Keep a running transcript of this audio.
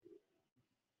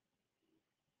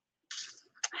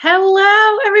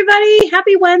Hello, everybody.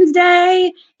 Happy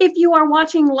Wednesday. If you are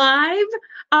watching live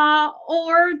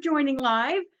or joining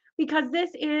live, because this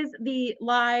is the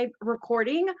live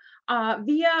recording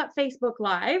via Facebook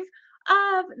Live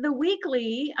of the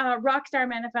weekly Rockstar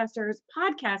Manifestors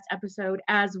podcast episode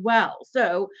as well.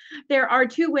 So there are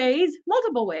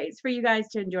multiple ways for you guys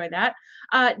to enjoy that.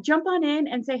 Jump on in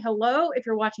and say hello if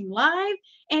you're watching live.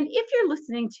 And if you're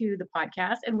listening to the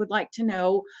podcast and would like to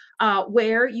know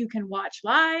where you can watch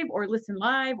live or listen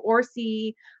live or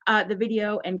see the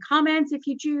video and comments if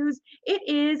you choose, it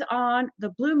is on the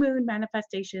Blue Moon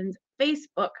Manifestations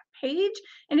Facebook page,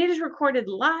 and it is recorded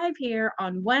live here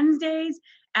on Wednesdays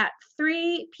at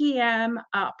 3 p.m.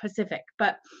 Pacific.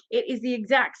 But it is the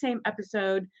exact same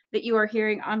episode that you are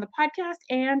hearing on the podcast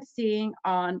and seeing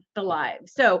on the live.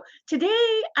 So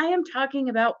today I am talking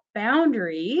about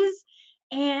boundaries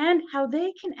and how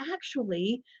they can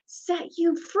actually set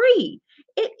you free.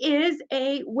 It is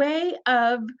a way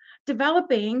of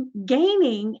developing,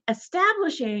 gaining,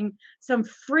 establishing some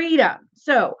freedom.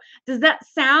 So, does that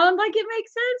sound like it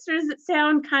makes sense, or does it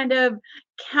sound kind of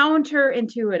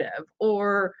counterintuitive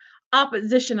or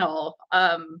oppositional?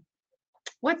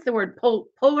 What's the word?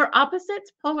 Polar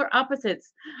opposites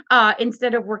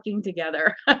instead of working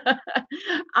together.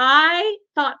 I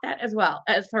thought that as well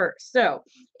at first. So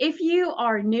if you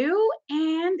are new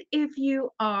and if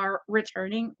you are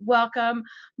returning, welcome.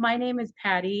 My name is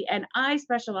Patty, and I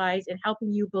specialize in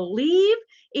helping you believe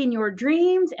in your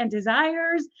dreams and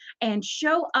desires and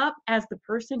show up as the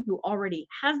person who already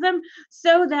has them,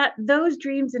 so that those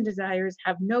dreams and desires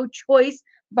have no choice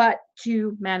but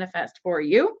to manifest for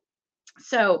you.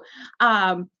 So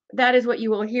that is what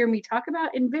you will hear me talk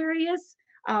about in various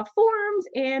forms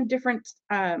and different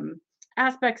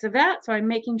aspects of that. So I'm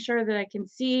making sure that I can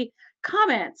see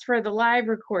comments for the live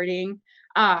recording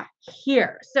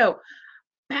here. So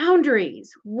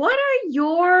boundaries. What are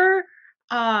your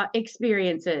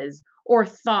experiences or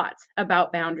thoughts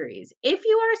about boundaries? If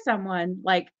you are someone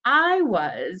like I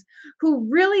was, who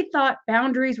really thought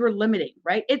boundaries were limiting,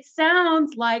 right? It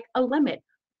sounds like a limit.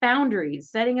 Boundaries,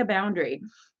 setting a boundary.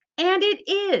 And it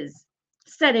is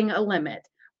setting a limit,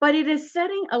 but it is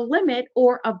setting a limit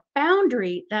or a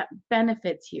boundary that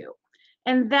benefits you.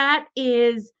 And that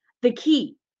is the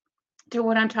key to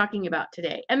what I'm talking about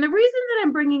today. And the reason that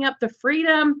I'm bringing up the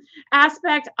freedom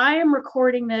aspect, I am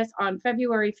recording this on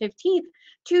February 15th,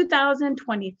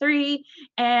 2023.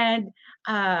 And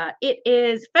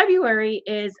February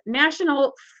is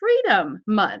National Freedom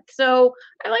Month. So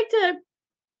I like to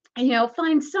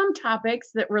find some topics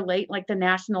that relate, like the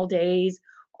national days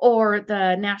or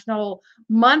the national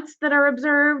months that are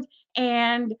observed,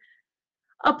 and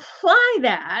apply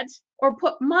that or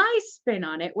put my spin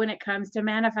on it when it comes to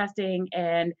manifesting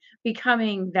and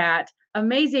becoming that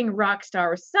amazing rock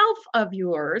star self of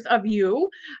you,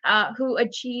 who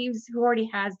already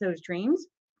has those dreams,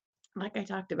 like I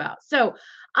talked about. So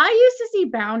I used to see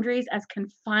boundaries as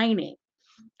confining,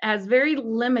 as very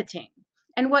limiting.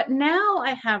 And what now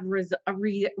I have realized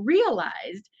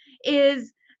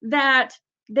is that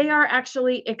they are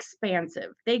actually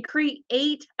expansive. They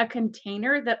create a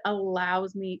container that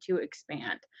allows me to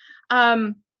expand.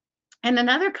 And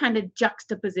another kind of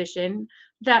juxtaposition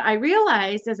that I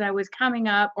realized as I was coming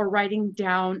up or writing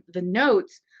down the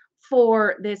notes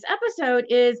for this episode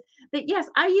is that, yes,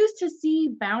 I used to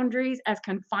see boundaries as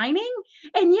confining,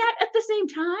 and yet at the same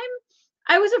time,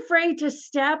 I was afraid to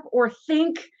step or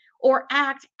think or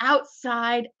act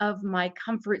outside of my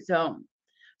comfort zone.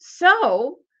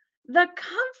 So, the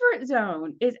comfort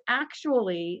zone is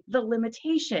actually the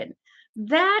limitation.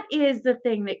 That is the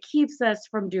thing that keeps us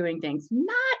from doing things,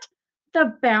 not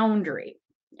the boundary.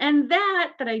 And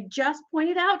that I just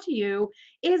pointed out to you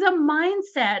is a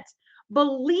mindset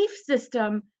belief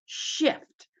system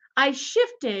shift. I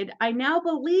shifted. I now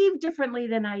believe differently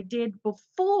than I did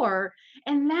before.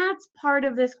 And that's part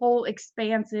of this whole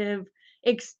expansion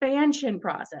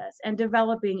process and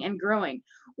developing and growing.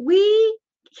 We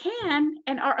can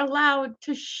and are allowed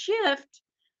to shift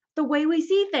the way we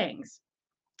see things.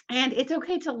 And it's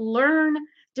okay to learn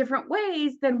different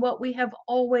ways than what we have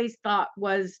always thought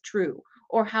was true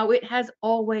or how it has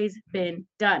always been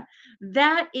done.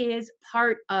 That is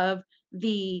part of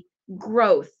the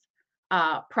growth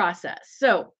process.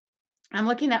 So I'm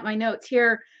looking at my notes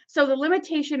here. So the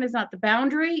limitation is not the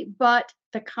boundary, but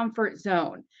the comfort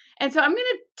zone. And so I'm going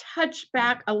to touch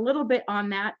back a little bit on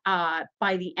that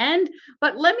by the end,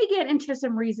 but let me get into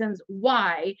some reasons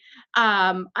why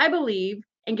I believe,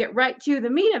 and get right to the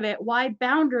meat of it, why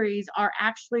boundaries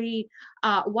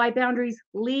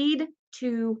lead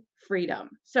to freedom.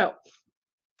 So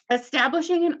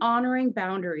establishing and honoring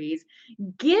boundaries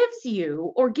gives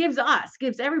you, or gives us,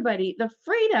 gives everybody the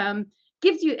freedom,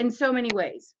 gives you in so many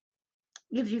ways.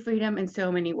 Gives you freedom in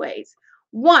so many ways.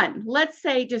 One, let's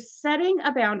say just setting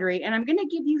a boundary, and I'm going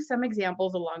to give you some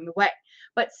examples along the way,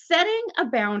 but setting a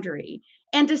boundary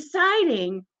and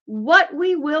deciding what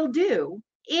we will do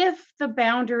if the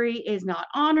boundary is not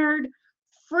honored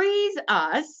frees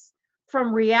us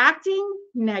from reacting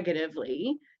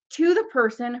negatively to the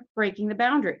person breaking the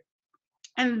boundary.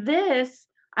 And this,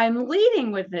 I'm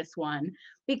leading with this one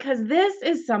because this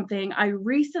is something I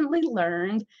recently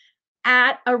learned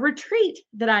at a retreat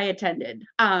that I attended.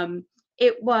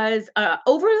 It was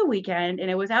over the weekend, and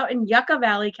it was out in Yucca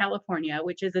Valley, California,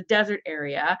 which is a desert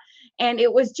area. And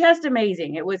it was just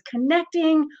amazing. It was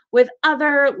connecting with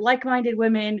other like-minded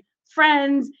women,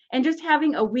 friends, and just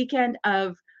having a weekend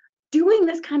of doing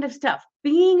this kind of stuff,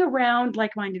 being around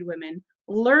like-minded women,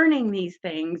 learning these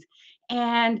things,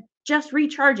 and just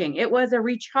recharging. It was a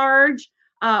recharge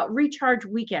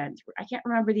weekend. I can't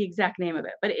remember the exact name of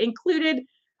it, but it included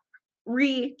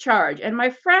recharge. And my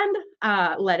friend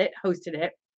hosted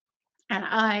it, and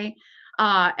I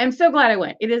am so glad I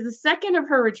went. It is the second of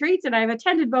her retreats, and I've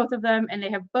attended both of them, and they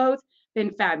have both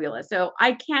been fabulous. So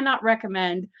I cannot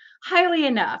recommend highly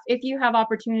enough if you have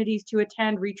opportunities to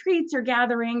attend retreats or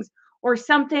gatherings or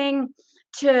something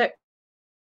to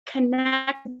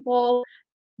connect people,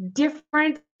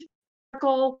 different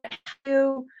circle,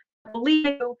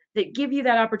 that give you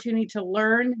that opportunity to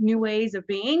learn new ways of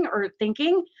being or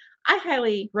thinking. I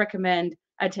highly recommend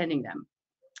attending them.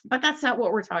 But that's not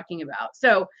what we're talking about.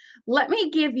 So let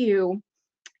me give you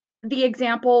the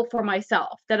example for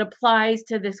myself that applies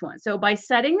to this one. So by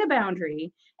setting the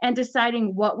boundary and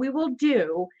deciding what we will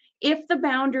do if the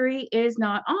boundary is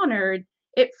not honored,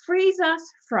 it frees us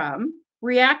from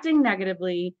reacting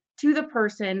negatively to the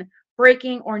person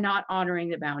breaking or not honoring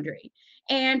the boundary.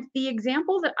 And the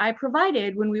example that I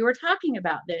provided when we were talking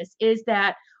about this is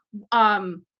that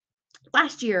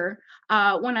last year,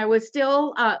 when I was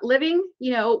still living,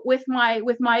 with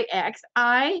my ex,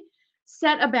 I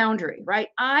set a boundary, right?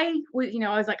 I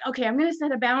was like, okay, I'm going to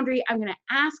set a boundary. I'm going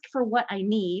to ask for what I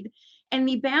need. And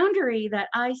the boundary that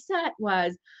I set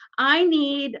was I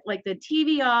need like the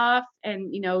TV off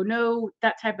and, no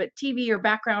that type of TV or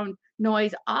background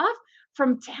noise off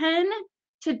from 10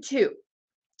 to 2.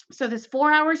 So this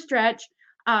 4-hour stretch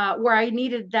where I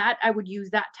needed that, I would use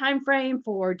that time frame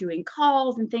for doing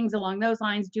calls and things along those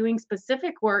lines, doing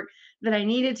specific work that I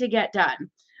needed to get done.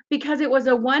 Because it was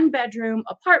a 1-bedroom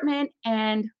apartment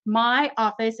and my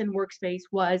office and workspace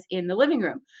was in the living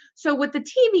room. So with the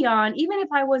TV on, even if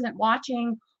I wasn't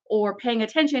watching or paying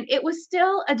attention, it was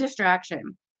still a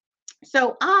distraction.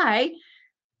 So I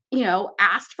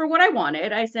asked for what I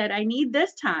wanted. I said, I need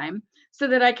this time so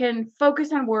that I can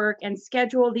focus on work and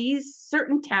schedule these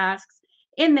certain tasks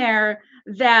in there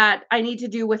that I need to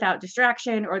do without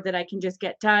distraction, or that I can just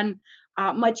get done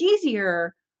much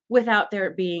easier without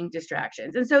there being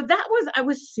distractions. And so I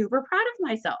was super proud of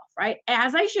myself, right?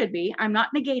 As I should be. I'm not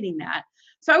negating that.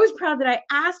 So I was proud that I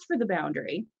asked for the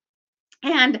boundary.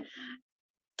 And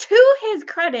to his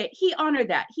credit, he honored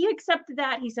that. He accepted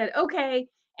that. He said, okay.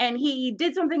 And he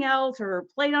did something else or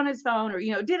played on his phone or,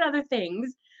 did other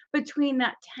things between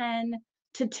that 10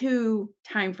 to 2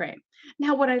 time frame.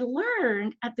 Now, what I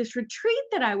learned at this retreat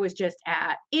that I was just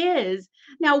at is,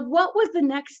 now what was the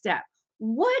next step?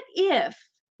 What if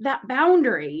that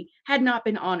boundary had not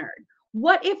been honored?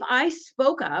 What if I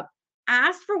spoke up,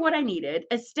 asked for what I needed,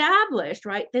 established,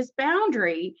 right, this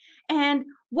boundary, and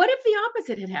what if the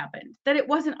opposite had happened, that it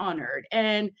wasn't honored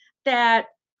and that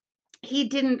he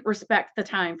didn't respect the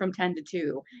time from 10 to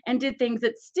 2 and did things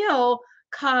that still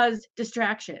caused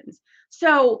distractions?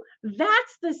 So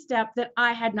that's the step that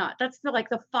I had not, that's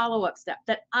the follow-up step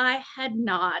that I had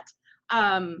not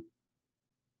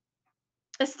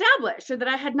established, or that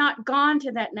I had not gone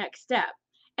to that next step.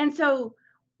 And so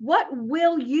what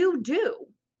will you do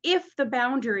if the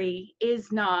boundary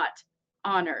is not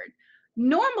honored?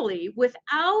 Normally,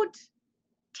 without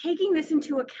taking this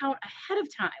into account ahead of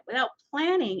time, without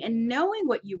planning and knowing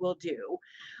what you will do,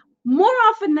 more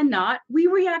often than not, we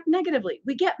react negatively.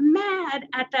 We get mad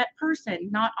at that person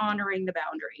not honoring the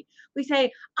boundary. We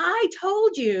say, I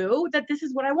told you that this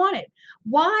is what I wanted.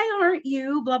 Why aren't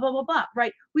you blah, blah, blah, blah,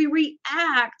 right? We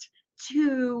react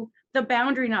to the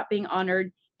boundary not being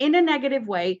honored in a negative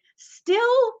way,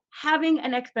 still having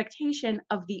an expectation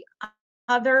of the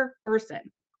other person.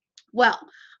 Well,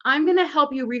 I'm going to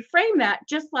help you reframe that,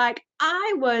 just like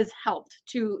I was helped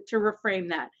to reframe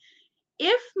that.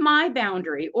 If my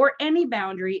boundary or any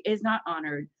boundary is not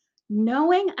honored,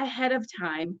 knowing ahead of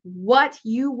time what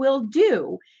you will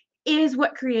do is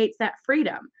what creates that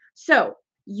freedom. So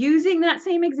using that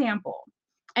same example,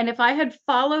 and if I had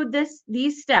followed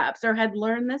these steps or had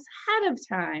learned this ahead of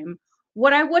time,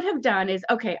 what I would have done is,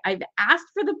 okay, I've asked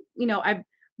for I've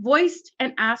voiced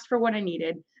and asked for what I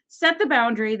needed, set the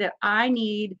boundary that I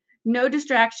need no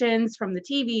distractions from the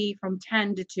TV from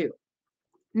 10 to 2.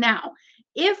 Now,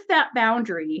 if that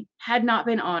boundary had not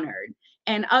been honored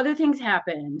and other things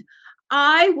happened,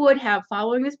 I would have,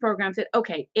 following this program, said,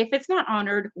 okay, if it's not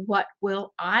honored, what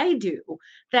will I do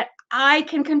that I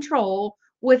can control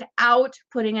without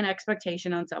putting an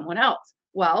expectation on someone else?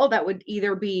 Well, that would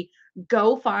either be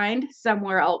go find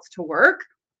somewhere else to work.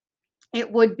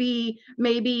 It would be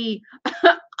maybe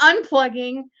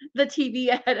unplugging the TV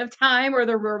ahead of time or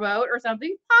the remote or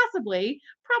something, possibly,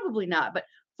 probably not, but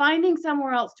finding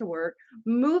somewhere else to work,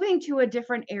 moving to a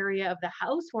different area of the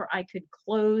house where I could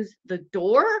close the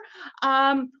door,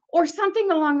 or something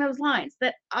along those lines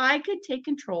that I could take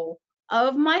control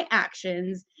of my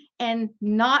actions and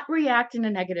not react in a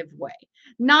negative way,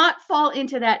 not fall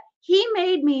into that he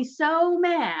made me so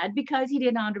mad because he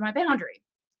didn't honor my boundary.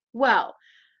 Well,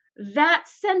 that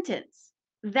sentence,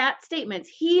 that statement,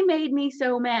 he made me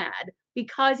so mad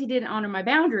because he didn't honor my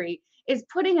boundary, is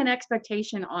putting an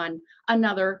expectation on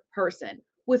another person.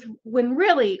 With when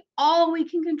really all we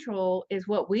can control is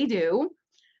what we do,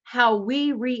 how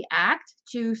we react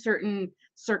to certain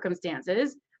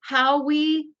circumstances, how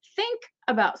we think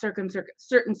about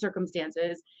certain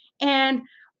circumstances, and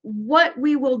what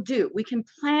we will do. We can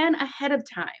plan ahead of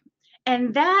time.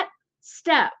 And that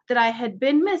step that I had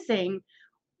been missing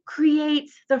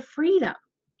creates the freedom,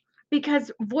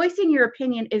 because voicing your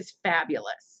opinion is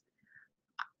fabulous.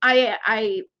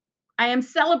 I I am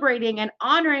celebrating and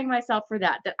honoring myself for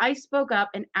that I spoke up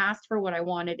and asked for what I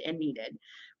wanted and needed.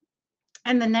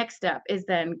 And the next step is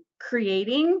then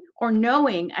creating or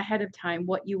knowing ahead of time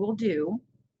what you will do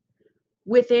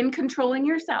within controlling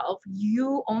yourself,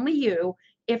 you, only you,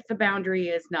 if the boundary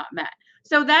is not met.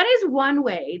 So that is one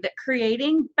way that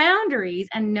creating boundaries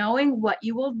and knowing what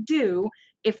you will do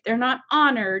if they're not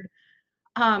honored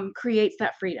creates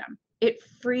that freedom. It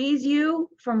frees you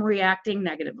from reacting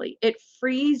negatively. It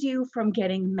frees you from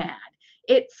getting mad.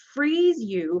 It frees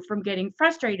you from getting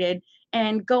frustrated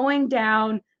and going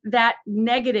down that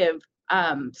negative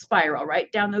spiral,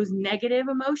 right? Down those negative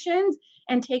emotions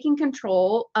and taking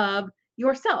control of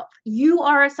yourself. You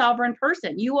are a sovereign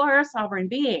person. You are a sovereign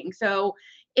being. So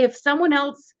if someone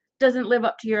else doesn't live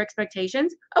up to your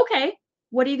expectations, okay,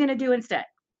 what are you going to do instead?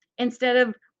 Instead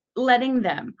of letting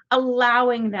them,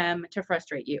 allowing them to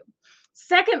frustrate you.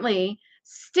 Secondly,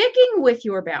 sticking with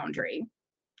your boundary,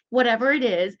 whatever it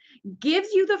is,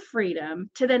 gives you the freedom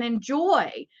to then enjoy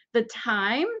the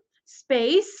time,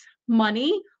 space,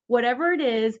 money, whatever it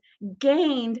is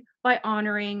gained by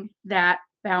honoring that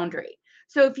boundary.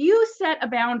 So if you set a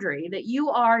boundary that you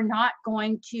are not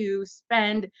going to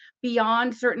spend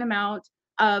beyond certain amount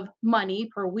of money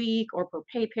per week or per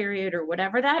pay period or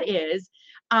whatever that is,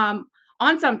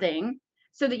 on something,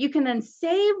 so that you can then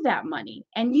save that money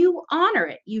and you honor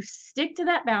it. You stick to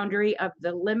that boundary of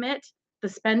the limit, the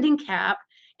spending cap,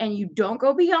 and you don't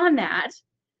go beyond that.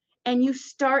 And you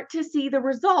start to see the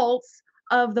results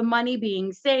of the money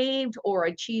being saved or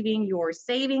achieving your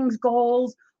savings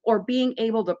goals or being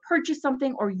able to purchase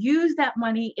something or use that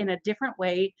money in a different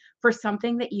way for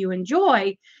something that you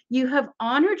enjoy. You have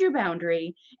honored your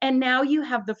boundary and now you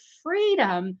have the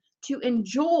freedom to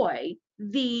enjoy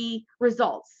the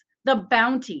results, the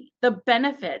bounty, the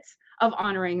benefits of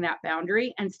honoring that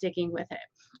boundary and sticking with it.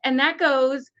 And that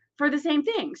goes for the same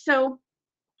thing. So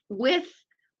with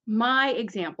my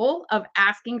example of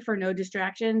asking for no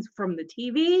distractions from the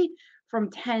TV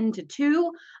from 10 to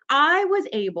 2, I was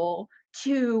able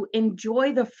to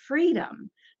enjoy the freedom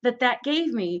that that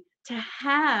gave me to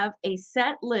have a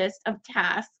set list of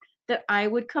tasks that I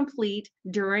would complete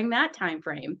during that time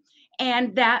frame.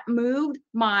 And that moved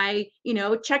my,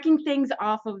 checking things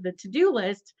off of the to-do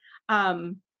list,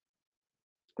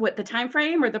 what the time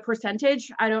frame or the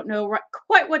percentage, I don't know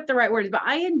quite what the right word is, but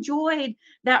I enjoyed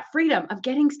that freedom of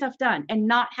getting stuff done and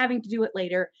not having to do it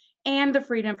later, and the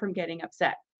freedom from getting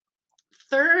upset.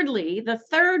 Thirdly, the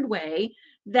third way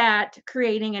that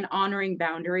creating and honoring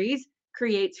boundaries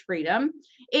creates freedom,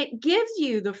 it gives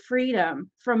you the freedom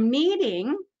from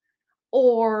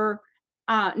or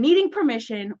needing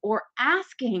permission or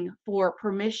asking for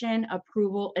permission,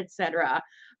 approval, etc.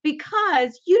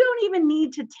 Because you don't even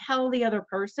need to tell the other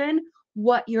person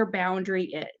what your boundary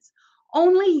is.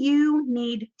 Only you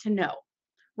need to know,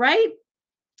 right?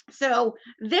 So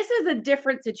this is a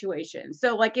different situation.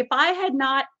 So like if I had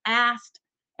not asked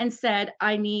and said,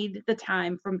 I need the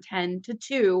time from 10 to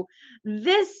 2,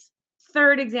 this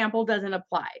third example doesn't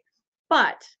apply.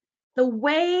 But the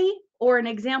way, or an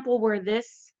example where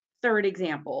this third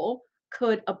example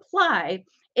could apply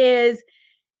is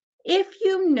if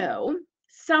you know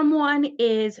someone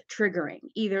is triggering,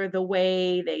 either the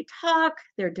way they talk,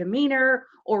 their demeanor,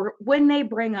 or when they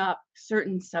bring up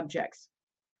certain subjects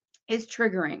is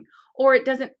triggering, or it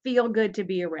doesn't feel good to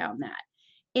be around that.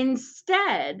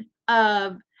 Instead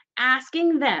of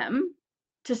asking them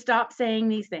to stop saying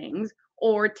these things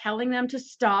or telling them to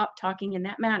stop talking in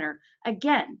that manner,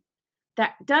 again,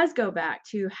 that does go back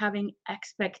to having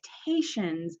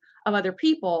expectations of other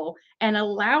people and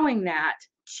allowing that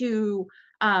to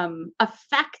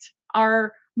affect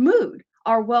our mood,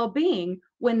 our well being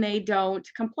when they don't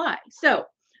comply. So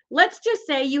let's just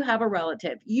say you have a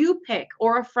relative you pick,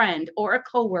 or a friend, or a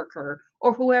coworker,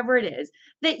 or whoever it is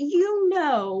that you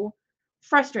know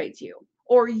frustrates you,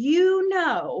 or you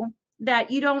know that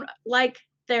you don't like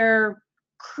their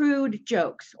crude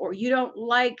jokes, or you don't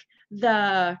like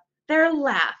their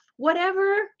laugh,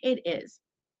 whatever it is.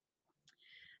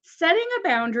 Setting a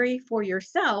boundary for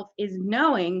yourself is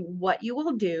knowing what you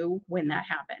will do when that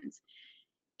happens.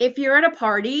 If you're at a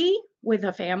party with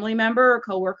a family member or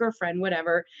coworker, friend,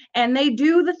 whatever, and they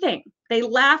do the thing, they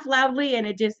laugh loudly and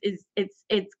it just is,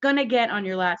 it's gonna get on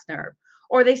your last nerve.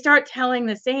 Or they start telling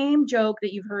the same joke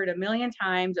that you've heard a million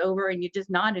times over and you're just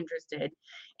not interested.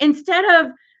 Instead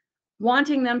of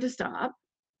wanting them to stop,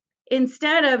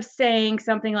 instead of saying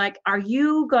something like, "Are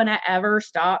you gonna ever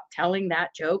stop telling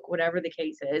that joke?" Whatever the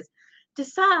case is,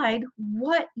 decide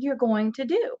what you're going to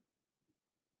do.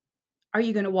 Are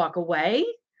you gonna walk away?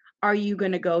 Are you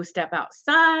gonna go step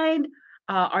outside?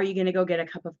 Are you gonna go get a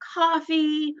cup of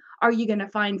coffee? Are you gonna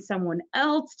find someone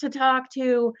else to talk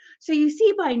to? So you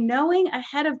see, by knowing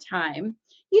ahead of time,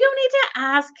 you don't need to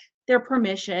ask their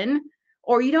permission,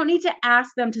 or you don't need to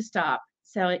ask them to stop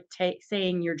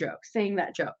saying your joke, saying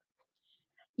that joke.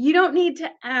 You don't need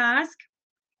to ask,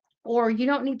 or you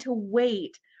don't need to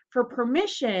wait for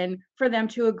permission for them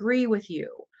to agree with you,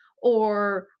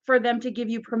 or for them to give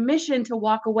you permission to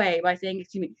walk away by saying,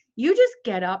 "Excuse me." You just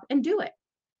get up and do it.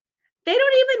 They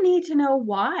don't even need to know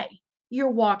why you're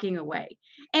walking away.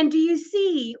 And do you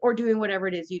see, or doing whatever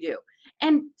it is you do?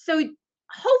 And so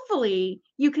hopefully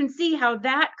you can see how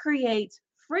that creates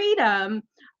freedom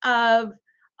of,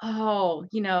 oh,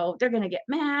 they're going to get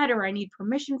mad, or I need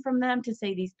permission from them to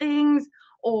say these things,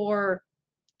 or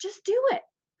just do it.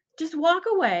 Just walk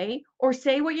away, or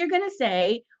say what you're going to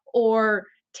say, or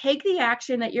take the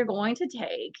action that you're going to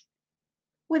take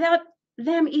without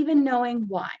them even knowing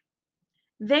why.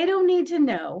 They don't need to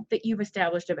know that you've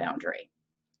established a boundary.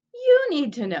 You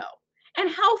need to know. And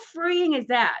how freeing is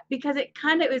that? Because it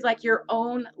kind of is like your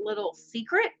own little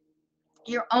secret,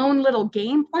 your own little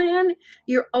game plan,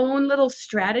 your own little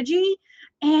strategy.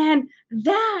 And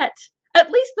that,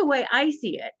 at least the way I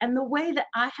see it and the way that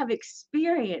I have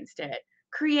experienced it,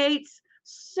 creates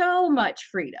so much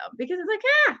freedom, because it's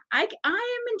like, I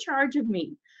am in charge of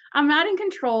me. I'm not in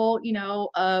control,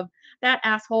 of that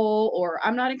asshole, or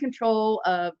I'm not in control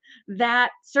of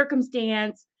that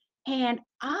circumstance. And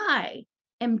I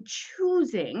am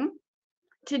choosing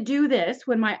to do this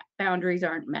when my boundaries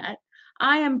aren't met.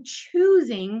 I am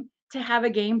choosing to have a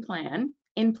game plan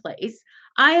in place.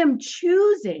 I am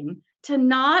choosing to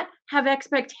not have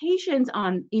expectations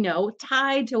on,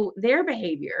 tied to their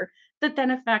behavior that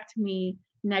then affect me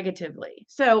negatively.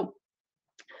 So,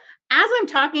 as I'm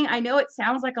talking, I know it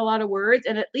sounds like a lot of words,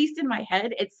 and at least in my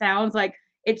head, it sounds like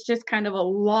it's just kind of a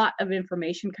lot of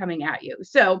information coming at you.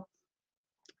 So,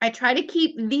 I try to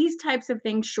keep these types of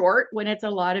things short when it's a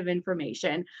lot of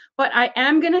information, but I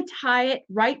am going to tie it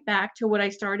right back to what I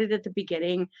started at the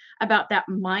beginning about that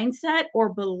mindset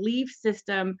or belief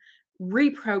system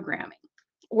reprogramming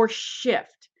or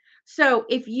shift. So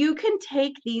if you can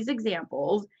take these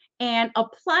examples and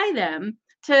apply them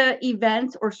to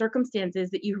events or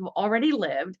circumstances that you've already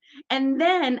lived, and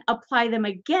then apply them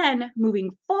again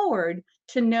moving forward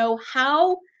to know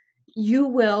how you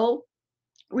will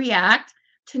react,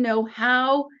 to know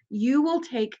how you will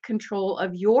take control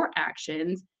of your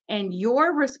actions and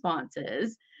your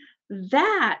responses,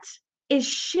 that is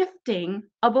shifting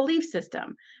a belief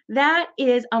system. That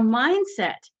is a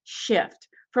mindset shift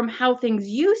from how things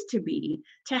used to be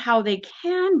to how they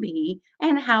can be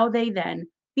and how they then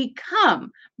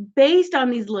become, based on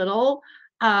these little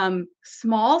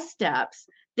small steps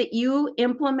that you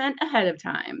implement ahead of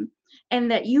time, and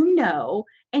that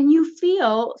and you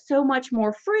feel so much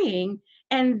more freeing.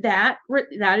 And that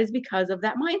is because of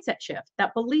that mindset shift,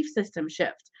 that belief system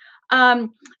shift.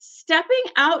 Stepping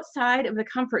outside of the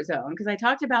comfort zone, because I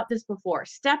talked about this before,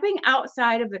 stepping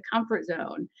outside of the comfort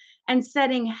zone and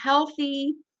setting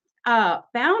healthy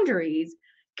boundaries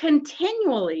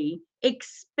continually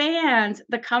expands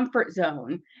the comfort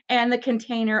zone and the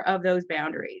container of those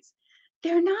boundaries.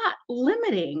 They're not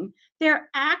limiting, they're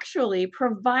actually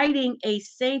providing a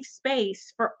safe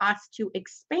space for us to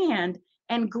expand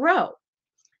and grow.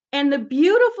 And the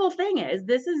beautiful thing is,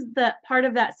 this is the part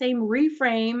of that same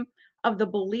reframe of the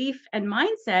belief and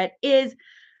mindset is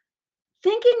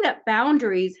thinking that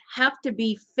boundaries have to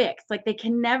be fixed, like they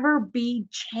can never be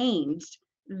changed.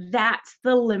 That's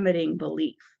the limiting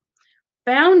belief.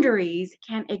 Boundaries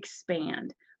can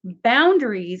expand.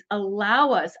 Boundaries allow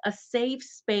us a safe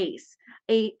space,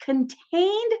 a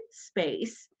contained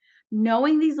space,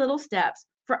 knowing these little steps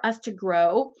for us to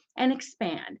grow and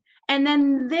expand. And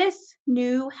then this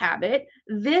new habit,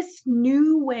 this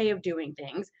new way of doing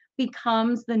things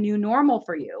becomes the new normal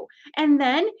for you. And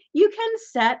then you can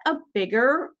set a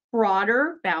bigger,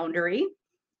 broader boundary,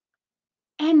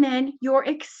 and then you're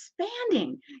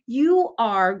expanding. You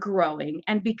are growing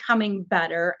and becoming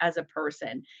better as a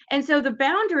person. And so the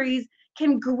boundaries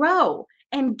can grow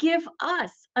and give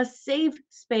us a safe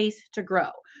space to grow.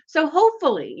 So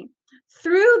hopefully,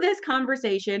 through this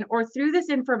conversation or through this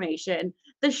information,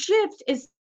 the shift is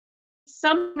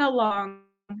something along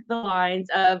the lines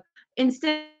of,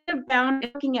 instead of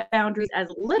looking at boundaries as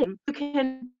limiting, you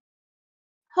can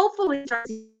hopefully start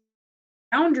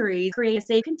boundaries create a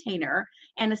safe container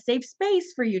and a safe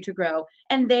space for you to grow,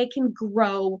 and they can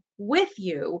grow with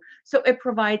you. So it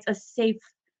provides a safe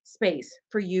space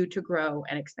for you to grow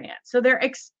and expand. So they're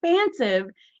expansive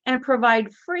and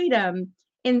provide freedom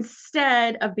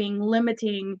instead of being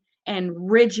limiting and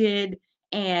rigid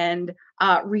and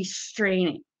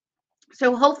restraining.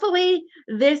 So hopefully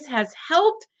this has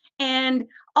helped. And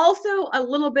also, a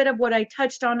little bit of what I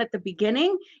touched on at the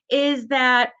beginning is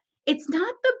that it's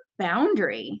not the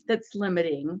boundary that's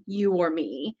limiting you or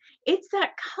me, it's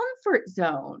that comfort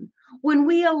zone. When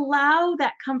we allow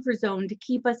that comfort zone to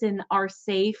keep us in our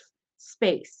safe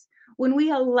space, when we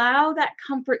allow that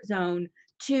comfort zone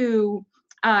to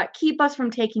keep us from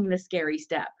taking the scary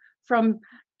step, from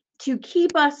to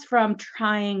keep us from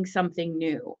trying something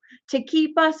new, to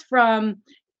keep us from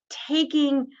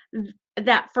taking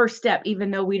that first step, even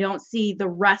though we don't see the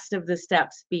rest of the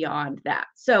steps beyond that.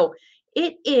 So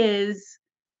it is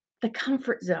the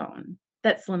comfort zone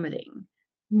that's limiting,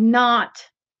 not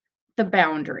the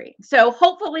boundary. So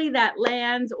hopefully that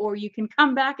lands, or you can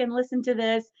come back and listen to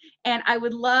this. And I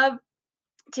would love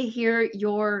to hear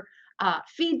your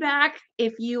feedback.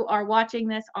 If you are watching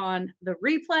this on the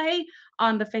replay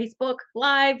on the Facebook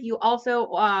Live, you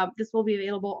also, this will be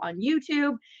available on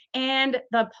YouTube, and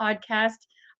the podcast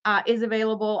is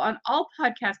available on all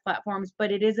podcast platforms,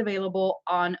 but it is available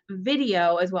on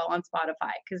video as well on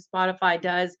Spotify, because Spotify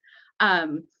does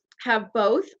have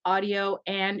both audio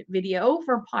and video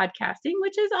for podcasting,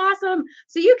 which is awesome.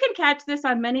 So you can catch this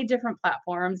on many different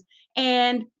platforms.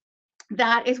 And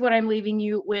that is what I'm leaving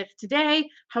you with today,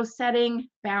 how setting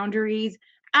boundaries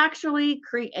actually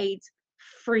creates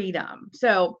freedom.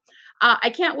 So I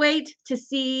can't wait to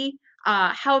see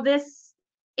how this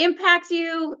impacts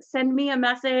you. Send me a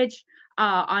message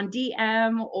on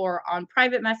DM or on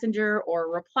private messenger,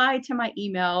 or reply to my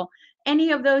email,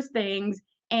 any of those things.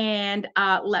 And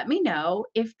let me know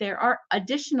if there are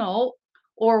additional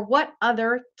or what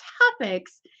other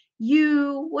topics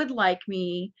you would like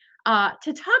me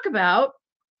to talk about.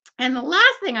 And the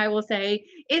last thing I will say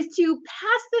is to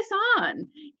pass this on.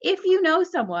 If you know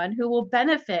someone who will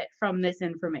benefit from this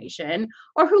information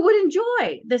or who would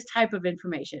enjoy this type of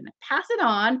information, pass it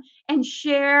on and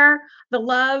share the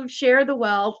love, share the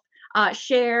wealth,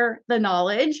 share the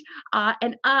knowledge.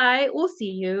 And I will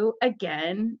see you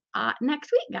again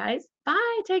next week, guys.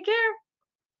 Bye. Take care.